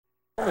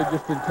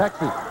just in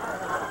Texas.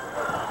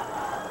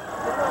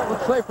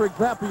 Let's say, for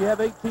example, you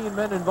have 18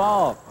 men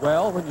involved.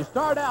 Well, when you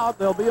start out,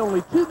 there'll be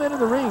only 2 men in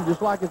the ring,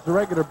 just like it's a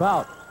regular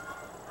bout.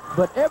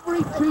 But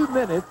every 2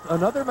 minutes,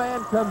 another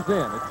man comes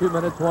in. At 2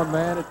 minutes, one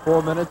man. At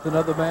 4 minutes,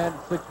 another man.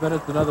 At 6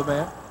 minutes, another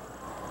man.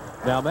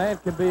 Now, man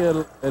can be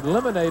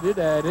eliminated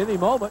at any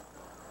moment,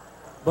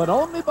 but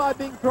only by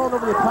being thrown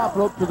over the top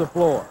rope to the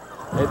floor.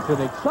 It's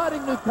an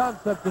exciting new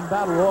concept in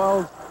battle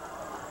royals,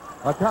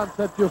 a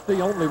concept you'll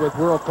see only with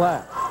world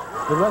class.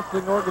 The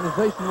wrestling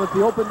organization with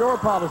the open door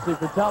policy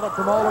for talent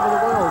from all over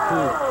the world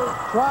to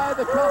try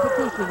the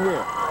competition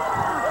here.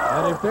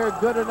 And if they're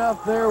good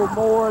enough, they're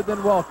more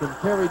than welcome.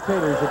 Terry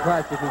Taylor's a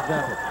classic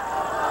example.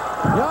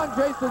 Young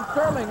Jason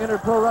Sterling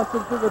entered pro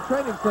wrestling through the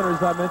training center,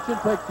 as I mentioned,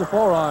 takes the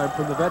forearm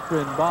from the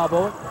veteran Bob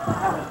Owens.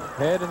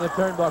 Head in the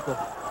turnbuckle.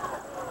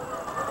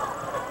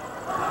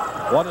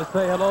 Want to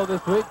say hello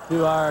this week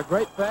to our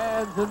great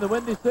fans in the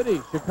Windy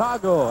City,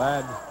 Chicago,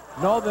 and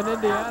Northern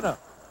Indiana.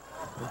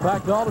 In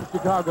fact, all of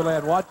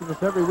Chicagoland watching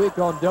us every week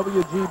on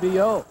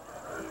WGBO.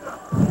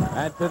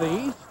 And to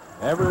the east,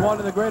 everyone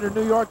in the greater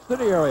New York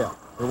City area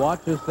who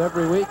watch us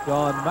every week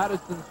on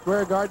Madison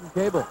Square Garden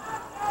cable.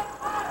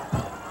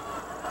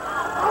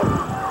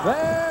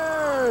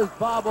 There's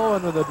Bob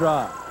Owen with a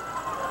drive.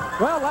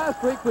 Well,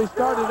 last week we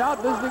started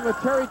out visiting with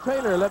Terry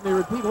Taylor. Let me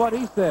repeat what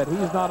he said.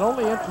 He's not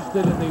only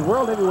interested in the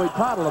World Heavyweight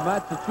title, a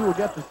match that you will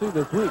get to see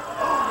this week,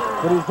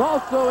 but he's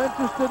also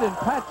interested in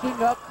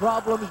patching up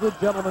problems with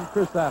gentleman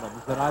Chris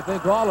Adams, and I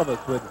think all of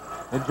us would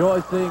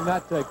enjoy seeing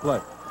that take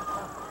place.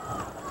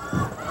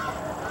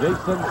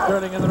 Jason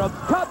Sterling in the ropes,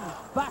 comes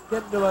back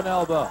into an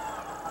elbow.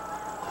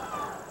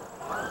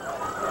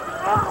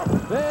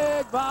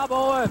 Big Bob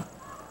Owen,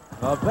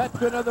 a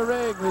veteran of the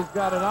ring who's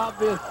got an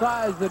obvious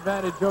size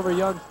advantage over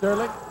young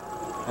Sterling,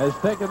 has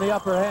taken the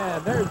upper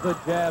hand. There's the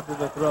jab to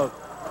the throat.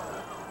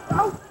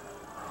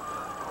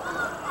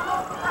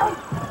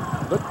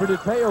 Look for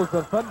details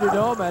of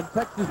Thunderdome and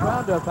Texas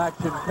Roundup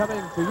action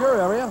coming to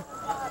your area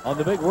on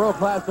the big World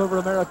Class Over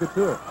America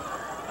Tour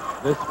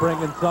this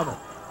spring and summer.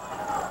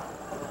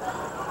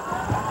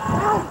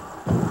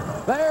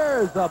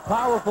 There's a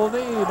powerful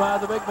knee by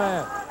the big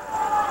man.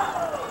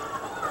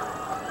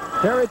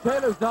 Terry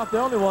Taylor's not the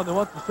only one that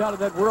wants a shot at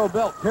that world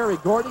belt. Terry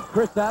Gordy,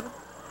 Chris Adams,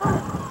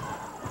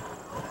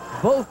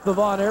 both the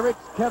Von Erichs,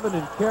 Kevin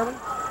and Kerry.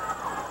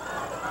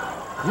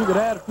 You could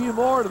add a few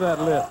more to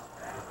that list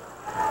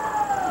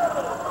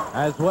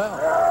as well.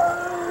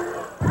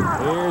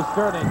 Here's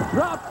Sterling,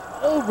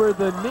 drops over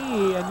the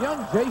knee, and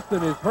young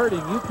Jason is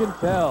hurting, you can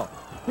tell.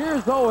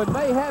 Here's Owen,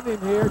 may have him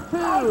here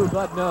too,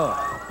 but no.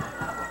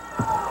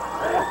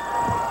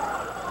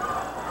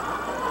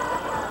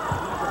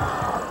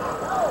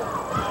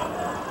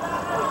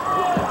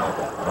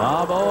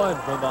 Bob Owen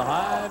from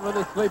behind with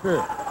a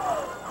sleeper.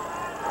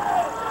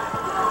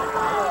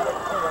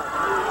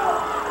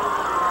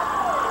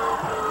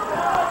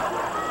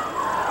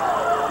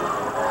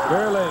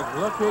 Sterling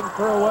looking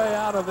for a way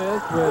out of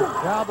this with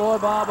Cowboy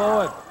Bob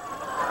Owen.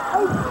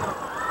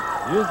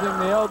 Using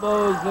the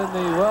elbows in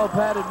the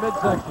well-padded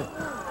midsection.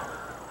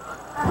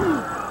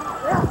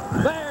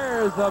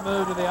 There's a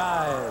move to the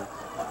eyes.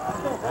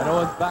 And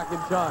Owen's back in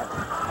charge.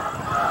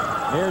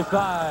 Near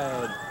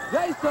side.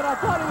 Jason, I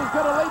thought he was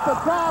going to leap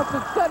across.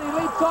 Instead, he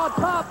leaps on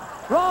top,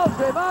 rolls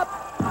him up,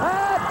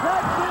 and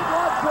takes him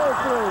 1, 2,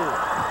 3.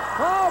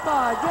 Oh,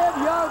 my. Give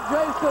young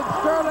Jason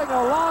Sterling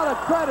a lot of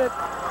credit.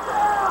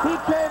 He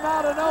came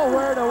out of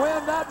nowhere to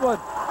win that one.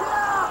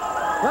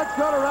 Let's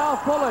go to Ralph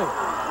Pulley.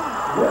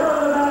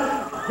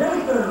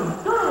 Jason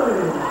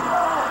Sterling.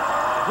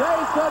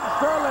 Jason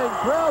Sterling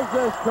thrills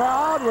this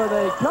crowd with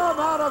a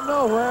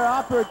come-out-of-nowhere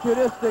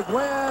opportunistic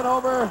win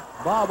over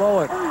Bob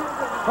Owen.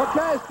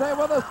 Okay, stay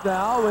with us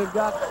now. We've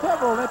got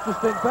several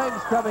interesting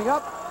things coming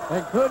up,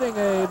 including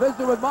a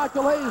visit with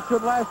Michael Hayes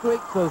from last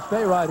week, so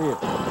stay right here.